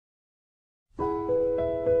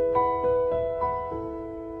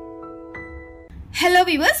Hello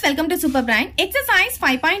viewers, welcome to Super Brain. Exercise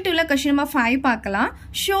 5.2 la question number 5 பார்க்கலாம்.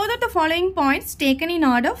 Show that the following points taken in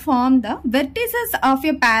order form the vertices of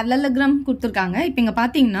a parallelogram கொடுத்திருக்காங்க. இப்போ இங்க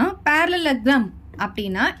பாத்தீங்கன்னா parallelogram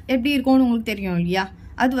அப்படினா எப்படி இருக்கும்னு உங்களுக்கு தெரியும் இல்லையா?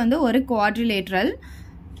 அது வந்து ஒரு quadrilateral.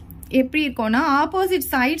 எப்படி இருக்கும்னா ஆப்போசிட்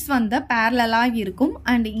சைட்ஸ் வந்து பேரலலா இருக்கும்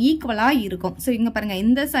அண்ட் ஈக்குவலா இருக்கும். ஸோ இங்க பாருங்க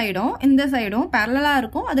இந்த சைடும் பேரலலா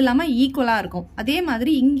இருக்கும், அது இல்லாம ஈக்குவலா இருக்கும். அதே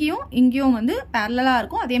மாதிரி இங்கேயும் வந்து பேரலலா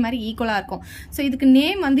இருக்கும், அதே மாதிரி ஈக்குவலா இருக்கும். ஸோ இதுக்கு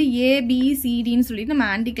நேம் வந்து ஏபிசிடின்னு சொல்லிட்டு நம்ம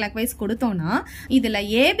ஆன்டி கிளாக் வைஸ் கொடுத்தோம்னா இதுல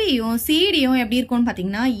ஏபியும் சிடியும் எப்படி இருக்கும்னு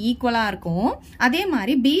பாத்தீங்கன்னா ஈக்குவலா இருக்கும். அதே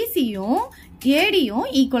மாதிரி பிசியும் ஏடியும்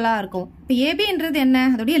ஈக்குவலா இருக்கும். இப்போ ஏபின்றது என்ன,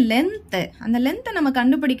 அதோடைய லென்த். அந்த லென்த்தை நம்ம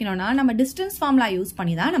கண்டுபிடிக்கணும்னா நம்ம டிஸ்டன்ஸ் ஃபார்முலா யூஸ்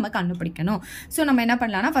பண்ணி தான் நம்ம கண்டுபிடிக்கணும். ஸோ நம்ம என்ன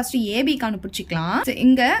பண்ணலாம்னா ஃபர்ஸ்ட் ஏபி கண்டுபிடிச்சிக்கலாம்.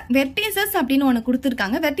 இங்க வெர்டிசஸ் அப்படின்னு ஒன்று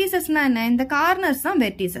கொடுத்துருக்காங்க. வெர்டிசஸ்னா என்ன, இந்த கார்னர்ஸ் தான்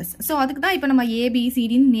வெர்டிசஸ். ஸோ அதுக்கு தான் இப்போ நம்ம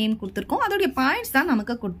ஏபிசிடின்னு நேம் கொடுத்துருக்கோம். அதோடைய பாயிண்ட்ஸ் தான்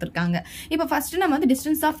நமக்கு கொடுத்துருக்காங்க. இப்போ ஃபர்ஸ்ட் நம்ம வந்து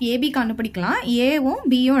டிஸ்டன்ஸ் ஆஃப் ஏபி கண்டுபிடிக்கலாம். ஏவும்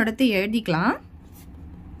பியும் எடுத்து எழுதிக்கலாம்.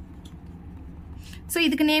 ஸோ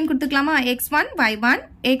இதுக்கு name கொடுத்துக்கலாமா, x1 y1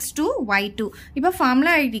 x2 y2. இப்போ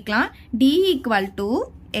ஃபார்முலா எழுதிக்கலாம். d equal to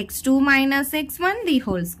x2 minus x1 the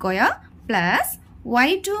whole square plus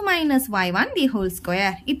y2 minus y1 the whole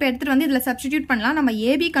square. இப்போ எடுத்துட்டு வந்து இதில் சப்ஸ்டிடியூட் பண்ணலாம். நம்ம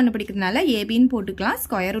ஏபி கண்டுபிடிக்கிறதுனால ஏபின்னு போட்டுக்கலாம்,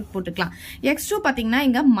 ஸ்கொயர் ரூட் போட்டுக்கலாம். x2 பார்த்தீங்கன்னா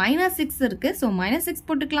இங்கே -6 இருக்கு. ஸோ -6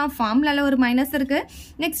 போட்டுக்கலாம். ஃபார்முலால ஒரு மைனஸ் இருக்கு.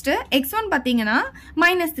 நெக்ஸ்ட் x1 பார்த்தீங்கன்னா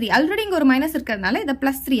 -3. ஆல்ரெடி இங்கே ஒரு மைனஸ் இருக்கிறதுனால இதை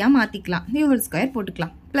 +3 மாற்றிக்கலாம். தி ஹோல் ஸ்கொயர்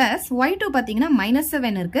போட்டுக்கலாம். பிளஸ் y2 பார்த்தீங்கன்னா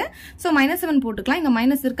 -7 இருக்கு. ஸோ -7 போட்டுக்கலாம். இங்கே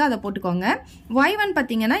மைனஸ் இருக்கு, அதை போட்டுக்கோங்க. y1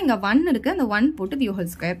 பார்த்தீங்கன்னா இங்கே 1 இருக்கு, அந்த 1 போட்டு தி ஹோல்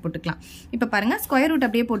ஸ்கொயர் போட்டுக்கலாம். இப்போ பாருங்க ஸ்கொயர் ரூட்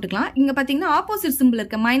அப்படியே போட்டுக்கலாம். இங்கே பார்த்தீங்கன்னா ஆப்போசிட் சிம்பிள்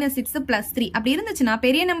இருக்கு, -6 +3. அப்படி இருந்துச்சுன்னா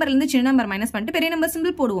பெரிய நம்பர்ல இருந்து சின்ன நம்பர் மைனஸ் பண்ணிட்டு பெரிய நம்பர்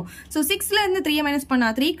சிம்பிள் போடுவோம். ஸோ 6ல இருந்து 3 மைனஸ் பண்ணா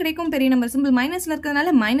 3 கிடைக்கும். பெரிய நம்பர் சிம்பிள் மைனஸ்ல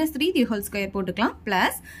இருக்கிறதுனால -3 தி ஹோல் ஸ்கொயர் போட்டுக்கலாம்.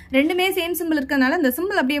 பிளஸ் ரெண்டுமே சேம் சிம்பிள் இருக்கிறதுனால இந்த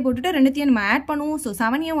சிம்பிள் அப்படியே போட்டுட்டு ரெண்டுத்தையும் நம்ம ஆட் பண்ணுவோம். ஸோ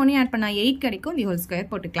 7 1 ஆட் பண்ணா 8 கிடைக்கும். தி ஹோல் ஸ்கொயர்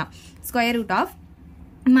போட்டுக்கலாம். Square root of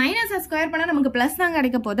minus square பண்ணா நமக்கு பிளஸ் தான்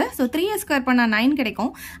கிடைக்க போகுது. ஸோ 3 ஸ்கொயர் பண்ணா 9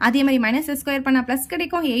 கிடைக்கும். அதே மாதிரி மைனஸ் ஸ்கொயர் பண்ணா பிளஸ்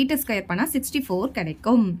கிடைக்கும். 8 ஸ்கொயர் பண்ணா 64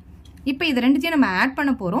 கிடைக்கும். இப்போ இது ரெண்டுத்தையும் நம்ம ஆட்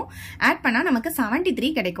பண்ண போறோம். ஆட் பண்ணா நமக்கு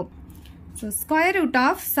 73 கிடைக்கும். ஸோ ஸ்கொயர் ரூட்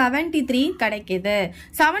ஆஃப் 73 கிடைக்குது.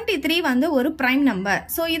 73 வந்து ஒரு பிரைம் நம்பர்.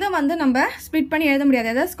 ஸோ இதை வந்து நம்ம ஸ்பிளிட் பண்ணி எழுத முடியாது.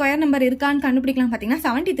 ஏதாவது ஸ்கொயர் நம்பர் இருக்கான்னு கண்டுபிடிக்கலாம். பார்த்தீங்கன்னா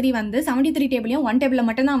 73 வந்து 73 டேபிளையும் 1 டேபிளில்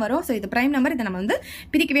மட்டும் தான் வரும். ஸோ இது பிரைம் நம்பர், இதை நம்ம வந்து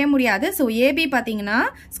பிரிக்கவே முடியாது. ஸோ ஏபி பார்த்தீங்கன்னா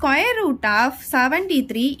ஸ்கொயர் ரூட் ஆஃப்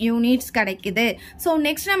 73 யூனிட்ஸ் கிடைக்குது. ஸோ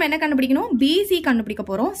நெக்ஸ்ட் நம்ம என்ன கண்டுபிடிக்கணும், பிசி கண்டுபிடிக்க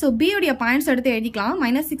போகிறோம். ஸோ பி உடைய பாயிண்ட்ஸ் எடுத்து எழுதிக்கலாம்.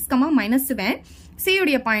 -6, -7. C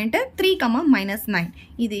உடைய பாயிண்ட் 3, -9.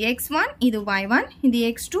 இது x1, இது y1, இது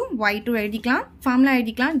x2, y2 எழுதிக்கலாம். ஃபார்முலா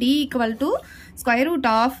எழுதிக்கலாம். d equal to square root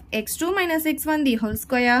of x2 minus x1 the whole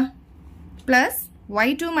square plus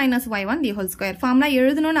y2 minus y1 the whole square. Formula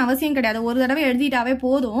எழுதணும்னு அவசியம் கிடையாது, ஒரு தடவை எழுதிட்டாவே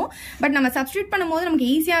போதும். பட் நம்ம சப்ஸ்டியூட் பண்ணும்போது நமக்கு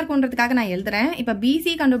ஈஸியா இருக்கும்ன்றதுக்காக நான் எழுதுறேன். இப்போ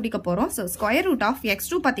பிசி கண்டுபிடிக்க போறோம். So square root of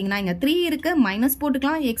x2 பார்த்தீங்கன்னா இங்க 3 இருக்கு, மைனஸ்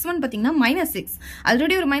போட்டுக்கலாம். x1 பார்த்தீங்கன்னா -6,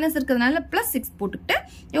 ஆல்ரெடி ஒரு மைனஸ் இருக்கிறதுனால +6 போட்டுட்டு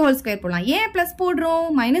ஹோல் ஸ்கொயர் போடலாம். ஏன் பிளஸ் போடுறோம்,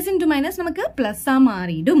 மைனஸ் இன்டு மைனஸ் நமக்கு பிளஸ்ஸா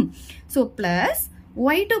மாறிடும். ஸோ பிளஸ்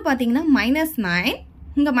y2 பார்த்தீங்கன்னா -9,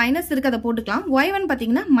 இங்க மைனஸ் இருக்கு, அதை போட்டுக்கலாம். y1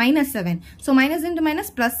 பாத்தீங்கன்னா -7. So minus into minus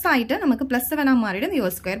plus ஆயிட்டு நமக்கு +7 மாறிடும்.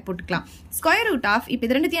 ஹோல் ஸ்கொயர் போட்டுக்கலாம். ஸ்கொயர் ரூட் ஆஃப் இப்போ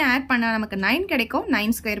இது ரெண்டுத்தையும் ஆட் பண்ணா நமக்கு 9 கிடைக்கும்.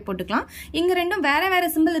 9 ஸ்கொயர் போட்டுக்கலாம். இங்க ரெண்டும் வேற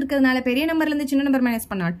வேற சிம்பிள் இருக்கிறதுனால பெரிய நம்பர்ல இருந்து சின்ன நம்பர் மைனஸ்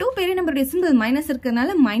பண்ணா 2, பெரிய நம்பருடைய சிம்பிள் மைனஸ்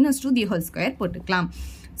இருக்கிறதுனால -2 தி ஹோல் ஸ்கொயர் போட்டுக்கலாம்.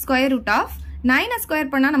 ஸ்கொயர் ரூட் ஆஃப் 9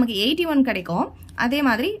 ஸ்கொயர் பண்ணா நமக்கு 81 கிடைக்கும். அதே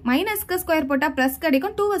மாதிரி மைனஸ்க்கு ஸ்கொயர் போட்டா பிளஸ்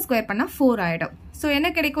கிடைக்கும். 2 ஸ்கொயர் பண்ணா 4 ஆயிடும். ஸோ என்ன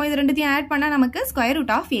கிடைக்கும், இது ரெண்டுத்தையும் ஆட் பண்ணா நமக்கு ஸ்கொயர்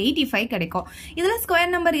ரூட் ஆஃப் 85 கிடைக்கும். இதுல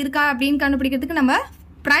ஸ்கொயர் நம்பர் இருக்கா அப்படின்னு கண்டுபிடிக்கிறதுக்கு நம்ம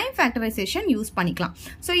பிரைம் ஃபேக்டரைசேஷன் யூஸ் பண்ணிக்கலாம்.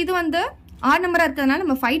 ஸோ இது வந்து ஆட் நம்பரா இருக்கிறதுனால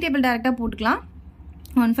நம்ம 5 டேபிள் டைரக்டா போட்டுக்கலாம்.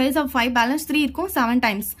 1 5s of 5 பேலன்ஸ் 3 இருக்கும் 7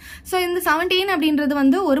 டைம்ஸ். ஸோ இந்த 17 அப்படின்றது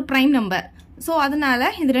வந்து ஒரு பிரைம் நம்பர். ஸோ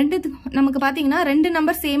அதனால இது ரெண்டு நமக்கு பாத்தீங்கன்னா 2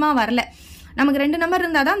 நம்பர் சேமா வரல. நமக்கு 2 நம்பர்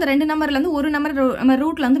இருந்தால் தான் அந்த 2 நம்பர்ல இருந்து ஒரு நம்பர் நம்ம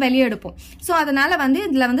ரூட்ல வந்து வெளியே எடுப்போம். ஸோ அதனால வந்து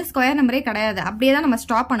இதுல வந்து ஸ்கொயர் நம்பரே கிடையாது, அப்படியே தான் நம்ம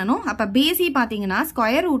ஸ்டாப் பண்ணணும். அப்ப பிசி பாத்தீங்கன்னா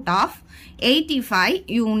ஸ்கொயர் ரூட் ஆஃப் 85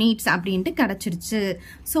 யூனிட்ஸ் அப்படின்ட்டு கிடைச்சிருச்சு.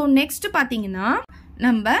 ஸோ நெக்ஸ்ட் பாத்தீங்கன்னா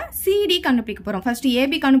நம்ம சிடி கண்டுபிடிக்க போறோம். ஃபர்ஸ்ட்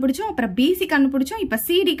ஏபி கண்டுபிடிச்சோம், அப்புறம் பிசி கண்டுபிடிச்சோம், இப்ப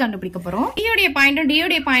சிடி கண்டுபிடிக்க போறோம். டியோடைய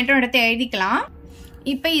பாயிண்ட்டும் எடுத்து எழுதிக்கலாம்.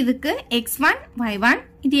 இப்ப இதுக்கு x1 y1,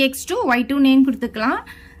 இது x2 y2 நேம் கொடுத்துக்கலாம்.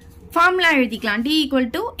 ஃபார்முலா எழுதிக்கலாம். d equal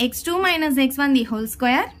to x2 minus x1 the whole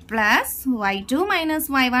square plus y2 minus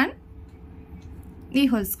y1 the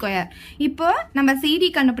whole square. இப்போ நம்ம CD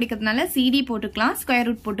கண்டுபிடிக்கிறதுனால CD போட்டுக்கலாம், ஸ்கொயர்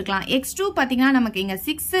ரூட் போட்டுக்கலாம். x2 பாத்தீங்கன்னா நமக்கு இங்க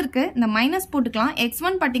 6 இருக்கு, இந்த மைனஸ் போட்டுக்கலாம்.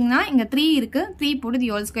 x1 பாத்தீங்கன்னா இங்க 3 இருக்கு, 3 போட்டு the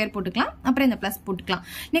whole square போட்டுக்கலாம், அப்புறம் இந்த பிளஸ் போட்டுக்கலாம்.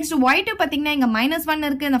 நெக்ஸ்ட் y2 பாத்தீங்கன்னா இங்க -1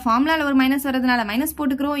 இருக்கு, இந்த ஃபார்முலால ஒரு மைனஸ் வரதுனால மைனஸ்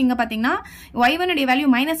போட்டுக்கிறோம். இங்க பாத்தீங்கன்னா y1 உடைய வேல்யூ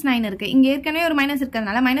 -9 இருக்கு, இங்க ஏற்கனவே ஒரு மைனஸ்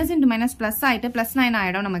இருக்கிறதுனால மைனஸ் இன்டு மைனஸ் பிளஸ் ஆயிட்டு +9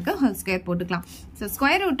 ஆயிடும், நமக்கு ஹோல் ஸ்கொயர் போட்டுக்கலாம். ஸோ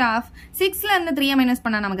ஸ்கொயர் ரூட் ஆஃப் 6ல இருந்து 3 மைனஸ்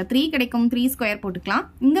பண்ணா நமக்கு 3 கிடைக்கும், 3 ஸ்கொயர் போட்டுக்கலாம்.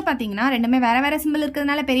 இங்க பாத்தீங்கன்னா ரெண்டுமே வேற வேற சிம்பிள்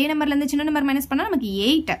இருக்கிறதுனால பெரிய நம்பர்ல இருந்து சின்ன நம்பர் மைனஸ் பண்ணா நமக்கு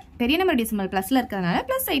 8, பெரிய நம்பர் சிம்பிள் பிளஸ்ல இருக்கிறதுனால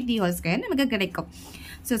 +8 ஹோல் ஸ்கொயர் நமக்கு கிடைக்கும்.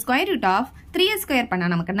 So square root of 3 square பண்ணா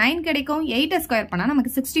நமக்கு 9 கிடைக்கும், 8 ஸ்கொயர் பண்ணா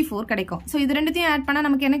நமக்கு 64 கிடைக்கும். ஸோ இது ரெண்டுத்தையும் ஆட் பண்ணா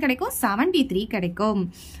நமக்கு என்ன கிடைக்கும், 73 கிடைக்கும்.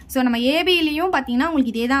 ஸோ நம்ம ஏபிலையும் பார்த்தீங்கன்னா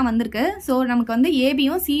உங்களுக்கு இதே தான் வந்திருக்கு. ஸோ நமக்கு வந்து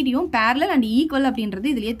ஏபியும் சிடியும் பேரலல் அண்ட் ஈக்குவல் அப்படின்றது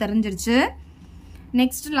இதுலயே தெரிஞ்சிருச்சு.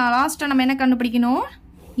 நெக்ஸ்ட் லாஸ்ட்டாக நம்ம என்ன கண்டுபிடிக்கணும்,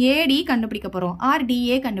 ஏடி கண்டுபிடிக்க போகிறோம், ஆர்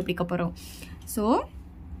டிஏ கண்டுபிடிக்க போகிறோம். ஸோ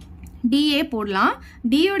டிஏ போடலாம்,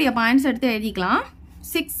 டியோடைய பாயிண்ட்ஸ் எடுத்து எழுதிக்கலாம்,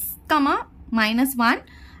 6, -1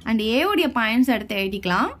 அண்ட் ஏவுடைய பாயிண்ட்ஸ் எடுத்து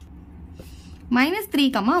எழுதிக்கலாம், -3,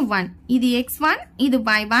 1. இது x1, இது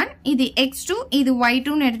y1, இது x2, இது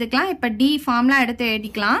y2ன்னு எடுத்துக்கலாம். இப்போ டி ஃபார்முலா எடுத்து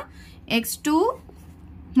எழுதிக்கலாம், x2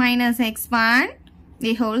 - x1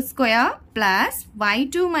 the whole square plus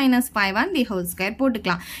y2 minus y1 the whole square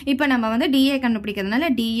போட்டுக்கலாம். இப்போ நம்ம வந்து dA கண்டுபிடிக்கிறதுனால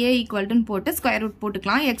dA equal to போட்டு ஸ்கொயர் ரூட்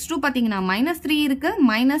போட்டுக்கலாம். x2 பாத்தீங்கன்னா -3 இருக்கு,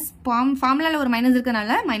 மைனஸ் ஃபார்முலால ஒரு மைனஸ்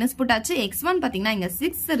இருக்கனால மைனஸ் போட்டாச்சு. x1 பாத்தீங்கன்னா இங்க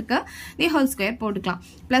 6 இருக்கு, the whole square போட்டுக்கலாம்.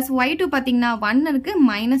 பிளஸ் y2 பாத்தீங்கன்னா 1 இருக்கு,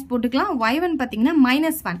 மைனஸ் போட்டுக்கலாம். y1 பாத்தீங்கன்னா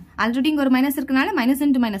 -1, ஆல்ரெடி இங்க ஒரு மைனஸ் இருக்கனால மைனஸ்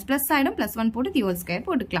இன்டு மைனஸ் பிளஸ் ஆயிடும், +1 போட்டு the whole square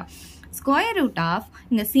போட்டுக்கலாம். ஸ்கொயர் ரூட் ஆஃப்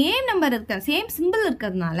இங்க சேம் நம்பர் இருக்க சேம் சிம்பிள்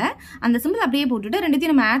இருக்கிறதுனால அந்த சிம்பிள் அப்படியே போட்டுட்டு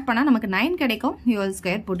ரெண்டுத்தையும் நம்ம ஆட் பண்ணா நமக்கு 9 கிடைக்கும், ஹோல்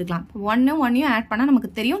ஸ்கொயர் போட்டுக்கலாம். 1 ஆட் பண்ணா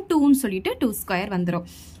நமக்கு தெரியும் 2ன்னு சொல்லிட்டு 2 ஸ்கொயர் வந்துடும்.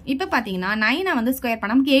 இப்போ பாத்தீங்கன்னா 9 வந்து ஸ்கொயர்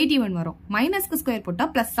பண்ணா நமக்கு 81 வரும், மைனஸ்க்கு ஸ்கொயர் போட்டா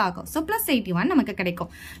பிளஸ் ஆகும். ஸோ +81 நமக்கு கிடைக்கும்.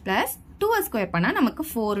 பிளஸ் 2 ஸ்கொயர் பண்ணா நமக்கு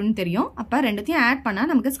 4ன்னு தெரியும். அப்ப ரெண்டுத்தையும் ஆட் பண்ணா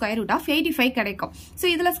நமக்கு ஸ்கொயர் ரூட் ஆஃப் 85 கிடைக்கும். ஸோ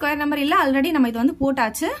இதுல ஸ்கொயர் நம்பர் இல்ல, ஆல்ரெடி நம்ம இது வந்து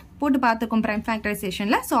போட்டாச்சு, போட்டு பார்த்துருக்கோம் பிரைம்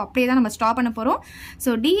ஃபேக்டரைசேஷன்ல. ஸோ அப்படியே தான் நம்ம ஸ்டாப் பண்ண போறோம்.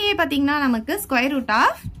 ஸோ டிஏ பாத்தீங்கன்னா நமக்கு ஸ்கொயர் ரூட்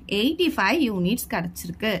ஆஃப் 85 யூனிட்ஸ்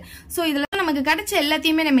கிடைச்சிருக்கு. ஸோ இதுல நமக்கு கிடைச்ச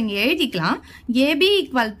எல்லாத்தையுமே நம்ம இங்க எழுதிக்கலாம். AB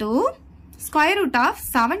equal to square root of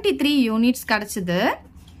 73 units கிடைச்சது.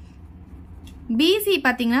 பிசி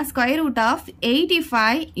பாத்தீங்கன்னா square root of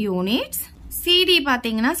 85 units. CD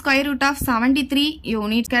பாத்தீங்கன்னா ஸ்கொயர் ரூட் ஆஃப் 73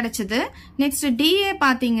 யூனிட்ஸ் கிடைச்சது. நெக்ஸ்ட் டிஏ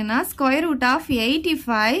பாத்தீங்கன்னா ஸ்கொயர் ரூட் ஆஃப்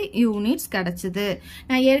 85 யூனிட்ஸ் கிடைச்சது.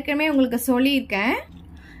 நான் ஏற்கனவே உங்களுக்கு சொல்லியிருக்கேன்,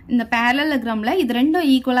 இந்த parallelogram இது ரெண்டும்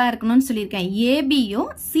ஈக்குவலா இருக்கணும்னு சொல்லியிருக்கேன்.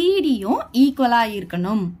 ஏபியும் சிடியும் ஈக்குவலா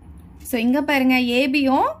இருக்கணும். ஸோ இங்க பாருங்க,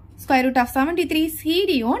 ஏபியும் ஸ்கொயர் ரூட் ஆஃப் 73,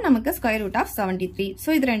 சிடியும் நமக்கு ஸ்கொயர் ரூட் ஆஃப் 73. ஸோ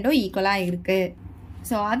இது ரெண்டும் ஈக்குவலா இருக்கு.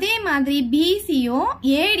 ஸோ அதே மாதிரி பிசியும்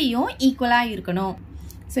ஏடியும் ஈக்குவலா இருக்கணும்.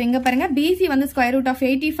 ஸோ இங்க பாருங்க, பிசி வந்து ஸ்கொயர் ரூட் ஆஃப்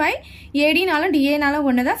 85, ஏடினாலும் டிஏனாலும்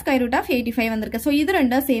ஒண்ணுதான், ஸ்கொயர் ரூட் ஆஃப் 85 வந்திருக்கு. ஸோ இது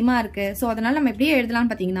ரெண்டும் சேமா இருக்கு. ஸோ அதனால நம்ம எப்படி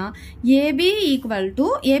எழுதலாம்னு பாத்தீங்கன்னா, ஏபி ஈக்குவல் டு,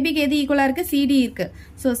 ஏபிக்கு எது ஈக்குவலா இருக்கு, சிடி இருக்கு.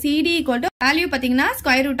 So CD equal to value பாத்தீங்கன்னா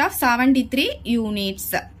ஸ்கொயர் ரூட் ஆஃப் 73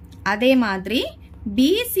 யூனிட்ஸ். அதே மாதிரி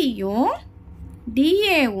பிசியும்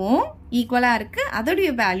டிஏவும் ஈக்குவலா இருக்கு, அதோடைய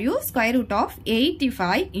value square root of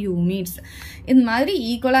 85 units. இந்த மாதிரி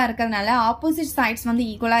ஈக்குவலா இருக்கிறதுனால, ஆப்போசிட் சைட்ஸ் வந்து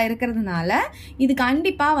ஈக்குவலா இருக்கிறதுனால இது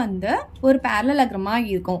கண்டிப்பா வந்து ஒரு parallelogram-ஆ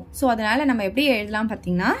இருக்கும். ஸோ அதனால நம்ம எப்படி எழுதலாம்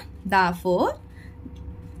பாத்தீங்கன்னா, therefore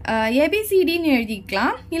ஏபிசிடின்னு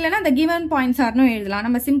எழுதிக்கலாம், இல்லைன்னா the given points are எழுதலாம்.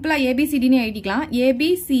 நம்ம சிம்பிளா ஏபிசிடின்னு எழுதிக்கலாம்.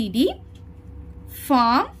 ஏபிசிடி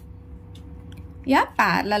form a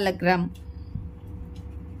parallelogram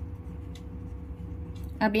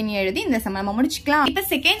அப்படின்னு எழுதி இந்த சம் நம்ம முடிச்சுக்கலாம். இப்ப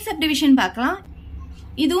செகண்ட் சப்டிவிஷன் பார்க்கலாம்.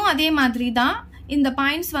 இதுவும் அதே மாதிரி தான், இந்த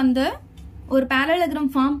பாயிண்ட்ஸ் வந்து ஒரு parallelogram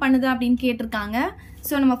ஃபார்ம் பண்ணுது அப்படின்னு கேட்டிருக்காங்க.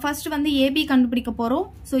 ஸோ நம்ம ஃபர்ஸ்ட் வந்து ஏபி கண்டுபிடிக்க போறோம்.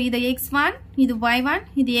 ஸோ இதை x1, இது y1,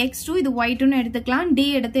 இது x2, இது y2ன்னு எடுத்துக்கலாம். டி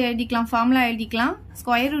எடுத்து எழுதிக்கலாம், ஃபார்முலா எழுதிக்கலாம்.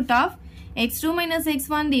 Square root of x2 minus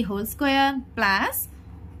x1 the whole square plus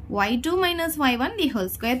y2 minus y1 the whole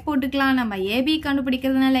square போட்டுக்கலாம். நம்ம AB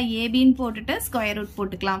கண்டுபிடிக்கிறதுனால ABன்னு போட்டுட்டு ஸ்கொயர் ரூட்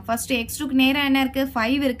போட்டுக்கலாம். ஃபர்ஸ்ட் x2க்கு நேரா என்ன இருக்கு,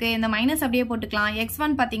 5 இருக்கு, இந்த மைனஸ் அப்படியே போட்டுக்கலாம்.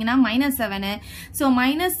 x1 பாத்தீங்கன்னா -7, ஸோ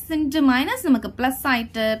மைனஸ் இன்டு மைனஸ் நமக்கு பிளஸ்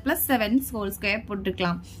ஆயிட்டு, +7 ஹோல் ஸ்கொயர்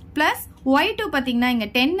போட்டுக்கலாம். பிளஸ் y2 பாத்தீங்கன்னா இங்க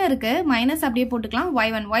 10 இருக்கு, மைனஸ் அப்படியே போட்டுக்கலாம்.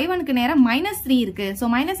 y1க்கு நேரா -3 இருக்கு, so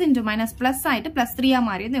minus into minus plus ஆயிட்டு +3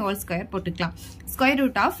 மாறி இந்த ஹோல் ஸ்கொயர் போட்டுக்கலாம். ஸ்கொயர்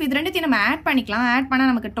ரூட் ஆஃப் இது ரெண்டுத்தையும் நம்ம ஆட் பண்ணிக்கலாம். ஆட் பண்ணா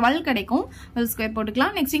நமக்கு 12 கிடைக்கும், ஹோல் ஸ்கொயர்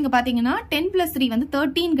போட்டுக்கலாம். நெக்ஸ்ட் இங்க பாத்தீங்கன்னா 10 + 3 வந்து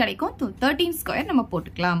 13 கிடைக்கும், 13 ஸ்கொயர் நம்ம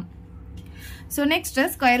போட்டுக்கலாம். So next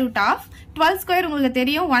square root of 12 square உங்களுக்கு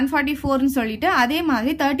தெரியும் 144ன்னு சொல்லிட்டு, அதே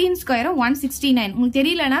மாதிரி 13 ஸ்கொயரும் 169. உங்களுக்கு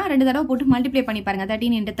தெரியலனா ரெண்டு தடவை போட்டு மல்டிப்ளை பண்ணி பாருங்க,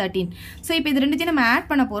 13 into 13. ஸோ இப்போ இது ரெண்டுத்தையும் நம்ம ஆட்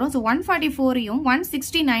பண்ண போறோம். ஸோ 144யும்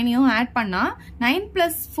 169யும் ஆட் பண்ணா 9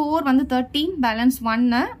 plus 4 வந்து 13, பேலன்ஸ்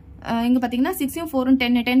 1. இங்க பாத்தீங்கன்னா 6யும் 4ம்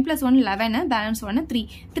 10, 10 plus 1 11, பேலன்ஸ் 1 3,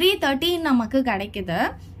 313 நமக்கு கிடைக்குது.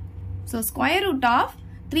 ஸோ ஸ்கொயர் ரூட் ஆஃப்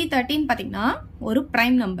 313 பாத்தீங்கன்னா ஒரு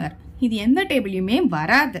பிரைம் நம்பர். இது எந்த டேபிளையுமே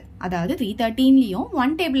வராது, அதாவது 313லயும்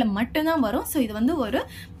 1 டேபிள்ல மட்டும்தான் வரும். ஸோ இது வந்து ஒரு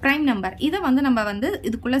பிரைம் நம்பர். இதை வந்து நம்ம வந்து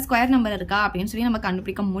இதுக்குள்ள ஸ்கொயர் நம்பர் இருக்கா அப்படின்னு சொல்லி நம்ம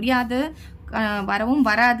கண்டுபிடிக்க முடியாது, வரவும்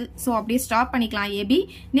வராது. ஸோ அப்படியே ஸ்டாப் பண்ணிக்கலாம் ஏபி.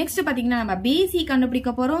 நெக்ஸ்ட் பார்த்தீங்கன்னா நம்ம பிசி கண்டுபிடிக்க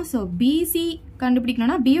போகிறோம். ஸோ பிசி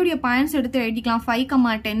கண்டுபிடிக்கணும்னா பியோடைய பாயிண்ட்ஸ் எடுத்து எழுதிக்கலாம்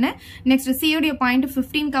 5,10. Next சியோடைய point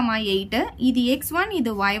 15,8. இது x1,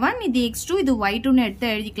 இது y1, இது x2, இது y2ன்னு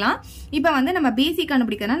எடுத்து எழுதிக்கலாம். இப்போ வந்து நம்ம பிசி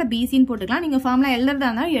கண்டுபிடிக்கிறதுனால பிசின்னு போட்டுக்கலாம். நீங்கள் ஃபார்முலா எழுதுறதா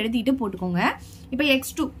இருந்தாலும் எழுதிட்டு போட்டுக்கோங்க. இப்போ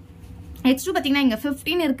x2 பார்த்தீங்கன்னா இங்கே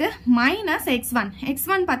 15 இருக்கு, மைனஸ்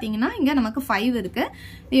x1 பார்த்தீங்கன்னா இங்கே நமக்கு 5 இருக்கு,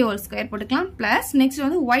 தி ஹோல் ஸ்கொயர் போட்டுக்கலாம். பிளஸ் நெக்ஸ்ட்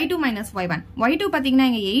வந்து y2 மைனஸ் y1 பார்த்தீங்கன்னா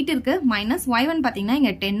இங்கே 8 இருக்கு, மைனஸ் y1 பார்த்தீங்கன்னா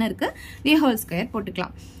இங்கே 10 இருக்கு, தி ஹோல் ஸ்கொயர்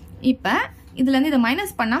போட்டுக்கலாம். இப்போ இதுல இருந்து இதை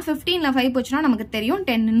மைனஸ் பண்ணா 15ல 5 போச்சுன்னா நமக்கு தெரியும்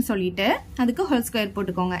 10ன்னு சொல்லிட்டு அதுக்கு ஹோல் ஸ்கொயர்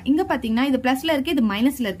போட்டுக்கோங்க. இங்க பாத்தீங்கன்னா இது பிளஸ்ல இருக்கு, இது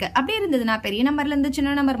மைனஸ்ல இருக்கு. அப்படியே இருந்ததுன்னா பெரிய நம்பர்ல இருந்து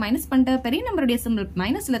சின்ன நம்பர் மைனஸ் பண்ணிட்டு பெரிய நம்பருடைய சிம்பிள்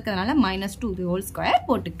மைனஸ்ல இருக்கிறதுனால -2 தி ஹோல் ஸ்கொயர்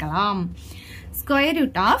போட்டுக்கலாம். ஸ்கொயர்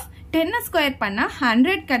ரூட் ஆஃப் 10 ஸ்கொயர் பண்ணா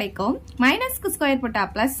 100 கிடைக்கும், மைனஸ்க்கு ஸ்கொயர் போட்டா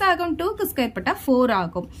பிளஸ் ஆகும், 2க்கு ஸ்கொயர் போட்டா 4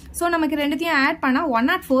 ஆகும். ஸோ நமக்கு ரெண்டுத்தையும் ஆட் பண்ணா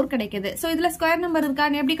 104 கிடைக்குது. ஸோ இதுல ஸ்கொயர் நம்பர்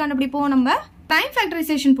இருக்கான்னு எப்படி கண்டுபிடிப்போம்? நம்ம டைம்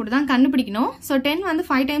ஃபேக்டரைசேஷன் போட்டு தான் கண்டுபிடிக்கணும். ஸோ 10 வந்து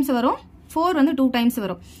 5 டைம்ஸ் வரும், 4 வந்து 2 டைம்ஸ்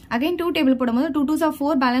வரும். அகைன் 2 டேபிள் போடும்போது 2 2s are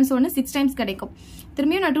 4, பேலன்ஸ் 1 6 டைம்ஸ் கிடைக்கும்.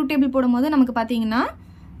 திரும்பியும் நான் 2 டேபிள் போடும்போது நமக்கு பார்த்தீங்கன்னா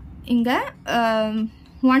இங்க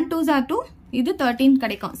 1 2s are 2, இது 13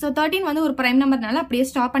 கிடைக்கும். ஸோ 13 வந்து ஒரு பிரைம் நம்பர்னால அப்படியே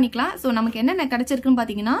ஸ்டாப் பண்ணிக்கலாம். ஸோ நமக்கு என்னென்ன கிடைச்சிருக்குன்னு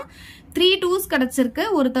பார்த்தீங்கன்னா 3 2s கிடைச்சிருக்கு,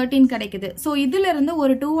 ஒரு 13 கிடைக்குது. ஸோ இதுல இருந்து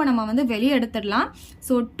ஒரு 2 நம்ம வந்து வெளியே எடுத்துடலாம்.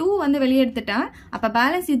 ஸோ 2 வந்து வெளியே எடுத்துட்டா அப்ப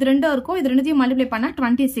பேலன்ஸ் இது ரெண்டும் இருக்கும், இது ரெண்டுத்தையும் மல்டிப்ளை பண்ணா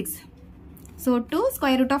 26. So 2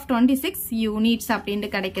 square root of 26 units அப்படின்ட்டு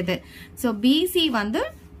கிடைக்குது. ஸோ பிசி வந்து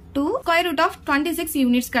 2 ஸ்கொயர் ரூட் ஆஃப் 26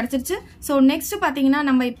 யூனிட்ஸ் கிடைச்சிருச்சு. ஸோ நெக்ஸ்ட் பார்த்தீங்கன்னா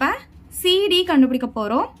நம்ம இப்போ சிடி கண்டுபிடிக்க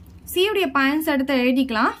போறோம். C உடைய பாயிண்ட்ஸ் எடுத்து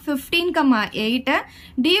எழுதிக்கலாம் 15,8.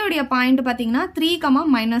 D உடைய பாயிண்ட் பார்த்தீங்கன்னா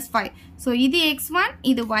 3,-5. ஸோ இது x1,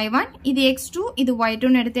 இது y1, இது x2, இது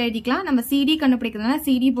y2ன்னு எடுத்து எழுதிக்கலாம். நம்ம CD கண்டுபிடிக்கிறதுனால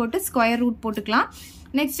CD போட்டு ஸ்கொயர் ரூட் போட்டுக்கலாம்.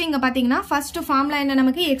 நெக்ஸ்ட் இங்க பாத்தீங்கன்னா ஃபர்ஸ்ட் ஃபார்முலா என்ன,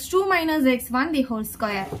 நமக்கு x2 minus x1 the whole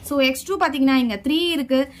square. So x2 பாத்தீங்கன்னா இங்க 3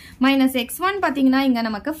 இருக்கு, மைனஸ் x1 பாத்தீங்கன்னா இங்க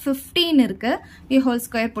நமக்கு 15 இருக்கு, the whole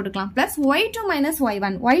square போட்டுக்கலாம். Plus y2 minus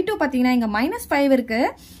y1, y2 பாத்தீங்கன்னா இங்க -5 இருக்கு,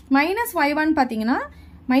 மைனஸ் y1 பாத்தீங்கன்னா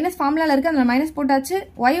மைனஸ் ஃபார்முலால இருக்கு, அதுல மைனஸ் போட்டாச்சு,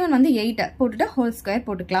 y1 வந்து 8 போட்டுட்டு ஹோல் ஸ்கொயர்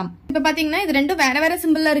போட்டுக்கலாம். இப்ப பாத்தீங்கன்னா இது ரெண்டும் வேற வேற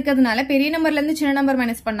சிம்பிள்ல இருக்கிறதுனால பெரிய நம்பர்ல இருந்து சின்ன நம்பர்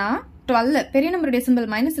மைனஸ் பண்ணா 12, பெரிய நம்பருடைய சிம்பிள்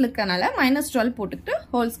மைனஸ்ல இருக்கனால -12 போட்டுட்டு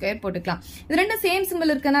ஹோல் ஸ்கொயர் போட்டுக்கலாம். இது ரெண்டு சேம்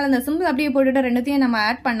சிம்பிள் இருக்கனால இந்த சிம்பிள் அப்படியே போட்டுட்டு ரெண்டுத்தையும் நம்ம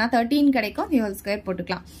ஆட் பண்ணா 13 கிடைக்கும், ஹோல் ஸ்கொயர்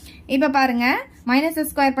போட்டுக்கலாம். இப்ப பாருங்க மைனஸ்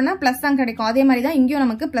ஸ்கொயர் பண்ணா பிளஸ் தான் கிடைக்கும், அதே மாதிரி தான் இங்கேயும்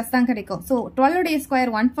நமக்கு பிளஸ் தான் கிடைக்கும். ஸோ 12 உடைய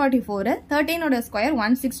ஸ்கொயர் 144, 13 உடைய ஸ்கொயர்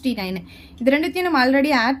 169. இது ரெண்டுத்தையும் நம்ம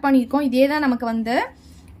ஆல்ரெடி ஆட் பண்ணிருக்கோம், இதே தான் நமக்கு வந்து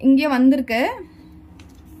இங்கே வந்திருக்கு,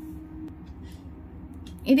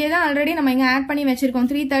 இதே தான் ஆல்ரெடி நம்ம இங்க ஆட் பண்ணி வச்சிருக்கோம்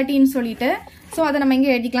 313 சொல்லிட்டு. ஸோ அதை நம்ம இங்க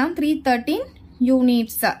எழுதிக்கலாம் 313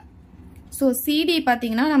 யூனிட்ஸ். ஸோ சிடி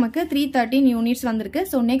பார்த்தீங்கன்னா நமக்கு 313 யூனிட்ஸ் வந்திருக்கு.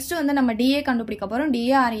 ஸோ நெக்ஸ்ட் வந்து நம்ம டிஏ கண்டுபிடிக்க போறோம்.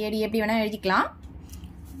 டிஏ ஆர் ஏடி எப்படி வேணா எழுதிக்கலாம்.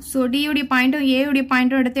 ஸோ டியுடைய பாயிண்ட்டும் ஏயுடைய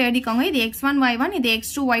பாயிண்ட்டும் எடுத்து எழுதிக்கோங்க. இது x1 y1, இது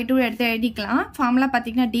x2 y2 எடுத்து எழுதிக்கலாம். ஃபார்முலா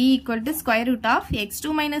பார்த்தீங்கன்னா d equal to square root of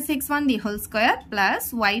x2 minus x1 the whole square plus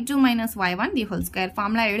y2 minus y1 the whole square.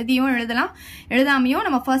 Formula எழுதியும் எழுதலாம், எழுதாமையும்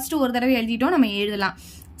நம்ம ஃபர்ஸ்ட் ஒரு தடவை எழுதிட்டோம் நம்ம எழுதலாம்.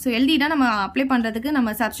 ஸோ எழுதிட்டா நம்ம அப்ளை பண்ணுறதுக்கு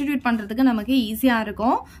நம்ம சப்ஸ்டிடியூட் பண்ணுறதுக்கு நமக்கு ஈஸியாக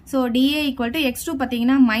இருக்கும். So DA equal to x2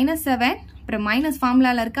 பார்த்தீங்கன்னா -7, அப்புறம் மைனஸ்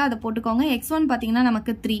ஃபார்முலால இருக்கா அதை போட்டுக்கோங்க. x1 பார்த்தீங்கன்னா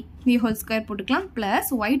நமக்கு 3 தி ஹோல் ஸ்கொயர் போட்டுக்கலாம். பிளஸ்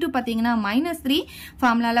y2 பார்த்தீங்கன்னா -3,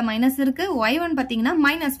 ஃபார்முலால மைனஸ் இருக்கு. y1 பார்த்தீங்கன்னா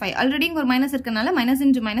 -5, ஆல்ரெடி இங்கே ஒரு மைனஸ் இருக்கனால மைனஸ்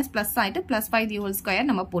இன்டு மைனஸ் பிளஸ் ஆயிட்டு +5 தி ஹோல் ஸ்கொயர்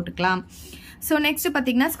நம்ம போட்டுக்கலாம். ஸோ நெக்ஸ்ட்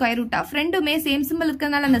பார்த்தீங்கன்னா ஸ்கொயர் ரூட் ஆஃப் ரெண்டுமே சேம் சிம்பிள்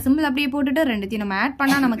இருக்கிறதுனால அந்த சிம்பிள் அப்படியே போட்டுட்டு ரெண்டுத்தையும் நம்ம ஆட்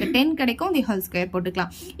பண்ணா நமக்கு 10 கிடைக்கும், தி ஹோல் ஸ்கொயர்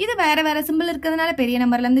போட்டுக்கலாம். இது வேற வேற சிம்பிள் இருக்கிறதுனால பெரிய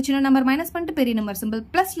நம்பர்ல இருந்து சின்ன நம்பர் மைனஸ் பண்ணிட்டு பெரிய நம்பர் சிம்பிள்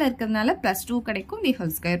பிளஸ்ல இருக்கிறதுனால +2 கிடைக்கும், தி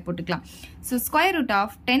ஹோல் ஸ்கொயர் போட்டுக்கலாம். So square root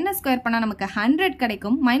of 10 square பண்ணா நமக்கு 100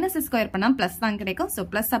 கிடைக்கும், மைனஸ் ஸ்கொயர் பண்ணா பிளஸ் தான் கிடைக்கும். ஸோ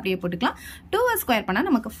பிளஸ் அப்படியே போட்டுக்கலாம். 2 ஸ்கொயர் பண்ணா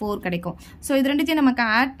நமக்கு 4 கிடைக்கும். ஸோ இது ரெண்டுத்தையும் நமக்கு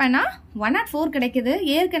ஆட் பண்ணா 104 கிடைக்குது.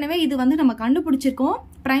 ஏற்கனவே இது வந்து நம்ம கண்டுபிடிச்சிருக்கோம்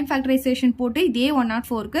பிரைம் ஃபேக்டரைசேஷன் போட்டு இதே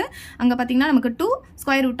 104க்கு அங்க பாத்தீங்கன்னா நமக்கு 2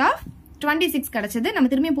 ஸ்கொயர் ரூட் ஆஃப் 26 கிடைச்சது. நம்ம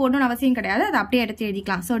திரும்பி போடணும்னு அவசியம் கிடையாது, அதை அப்படியே எடுத்து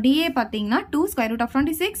எழுதிக்கலாம். ஸோ டிஏ பார்த்தீங்கன்னா 2 ஸ்கொயர் ரூட் ஆஃப்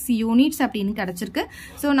 26 யூனிட்ஸ் அப்படின்னு கிடைச்சிருக்கு.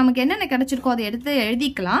 ஸோ நமக்கு என்னென்ன கிடைச்சிருக்கோ அதை எடுத்து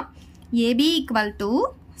எழுதிக்கலாம். AB equal to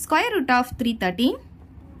square root of 313.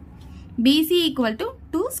 BC equal to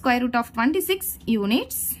 2 square root of 26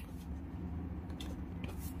 units.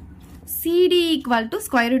 CD equal to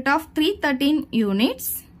square root of 313 units.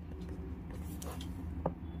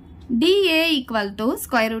 DA equal to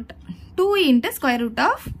square root 2 into square root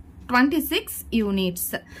of 26 units.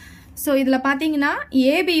 So, இதில பாத்தீங்கன்னா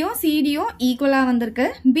ABயும் CDயும் ஈக்குவலா வந்திருக்கு,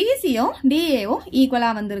 BCயும் DAயும் ஈக்குவலா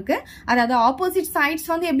வந்திருக்கு. அதாவது opposite sides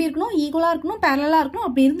வந்து எப்படி இருக்கணும், ஈக்குவலா இருக்கணும், பேரலலா இருக்கணும்.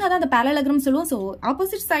 அப்படி இருந்தா தான் அந்த பேரலகிராம் சொல்லுவோம். ஸோ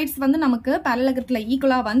ஆப்போசிட் சைட்ஸ் வந்து நமக்கு பேரலகிராமத்துல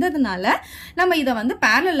ஈக்குவலா வந்ததுனால நம்ம இதை வந்து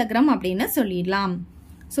பேரலகிராம் அப்படின்னு சொல்லிடலாம்.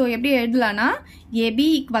 ஸோ எப்படி எழுதலாம்னா AB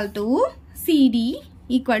equal to CD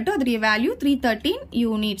equal to அதோடைய வேல்யூ 313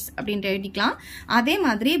 யூனிட்ஸ் அப்படின்ட்டு எழுதிக்கலாம். அதே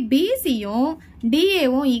மாதிரி BCயும்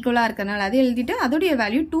DAவும் ஈக்குவலா இருக்கறனால அதை எழுதிட்டு அதோடைய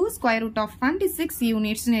வேல்யூ 2 ஸ்கொயர் ரூட் ஆஃப் 26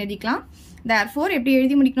 யூனிட்ஸ்னு எழுதிக்கலாம். therefore எப்படி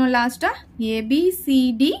எழுதி முடிக்கணும் லாஸ்டா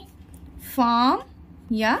ABCD ஃபார்ம்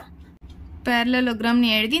யா parallelogram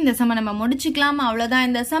எழுதி இந்த சம நம்ம முடிச்சுக்கலாம். அவ்வளவுதான்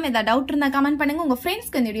இந்த சம். ஏதாவது டவுட் இருந்தா கமெண்ட் பண்ணுங்க, உங்க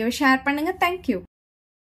ஃப்ரெண்ட்ஸ்க்கு இந்த வீடியோவை ஷேர் பண்ணுங்க. தேங்க்யூ.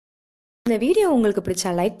 இந்த வீடியோ உங்களுக்கு பிடிச்சா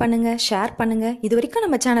லைக் பண்ணுங்க, ஷேர் பண்ணுங்க. இது வரைக்கும்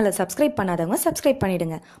நம்ம சேனலை சப்ஸ்கிரைப் பண்ணாதவங்க சப்ஸ்கிரைப்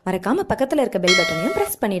பண்ணிடுங்க. மறக்காம பக்கத்துல இருக்க பெல் பட்டனையும்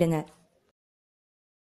பிரஸ் பண்ணிடுங்க.